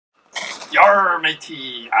Yar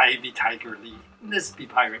matey, I be Tiger Lee. This be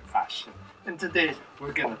pirate fashion. And today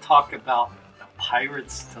we're gonna talk about the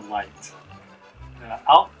pirate's delight. The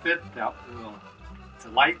outfit that will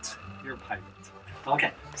delight your pirate.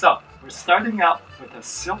 Okay, so we're starting out with a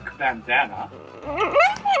silk bandana.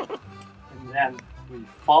 And then we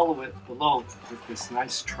follow it below with this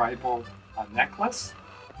nice tribal necklace.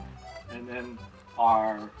 And then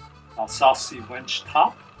our saucy wench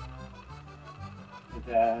top. And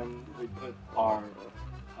then we put our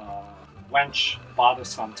wench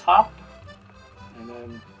bodice on top, and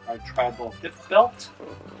then our tribal hip belt,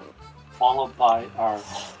 followed by our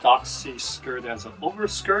doxy skirt as an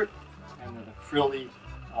overskirt, and then a frilly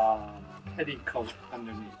petticoat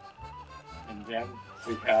underneath. And then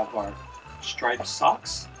we have our striped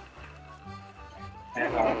socks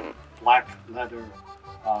and our black leather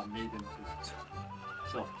maiden boot.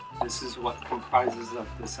 So this is what comprises of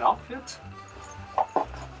this outfit.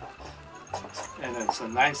 And it's a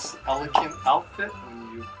nice, elegant outfit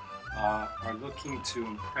when you are looking to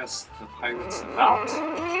impress the pirates about,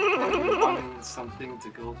 or you're wanting something to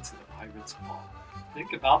go to the pirates' ball.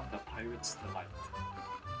 Think about the pirate's delight.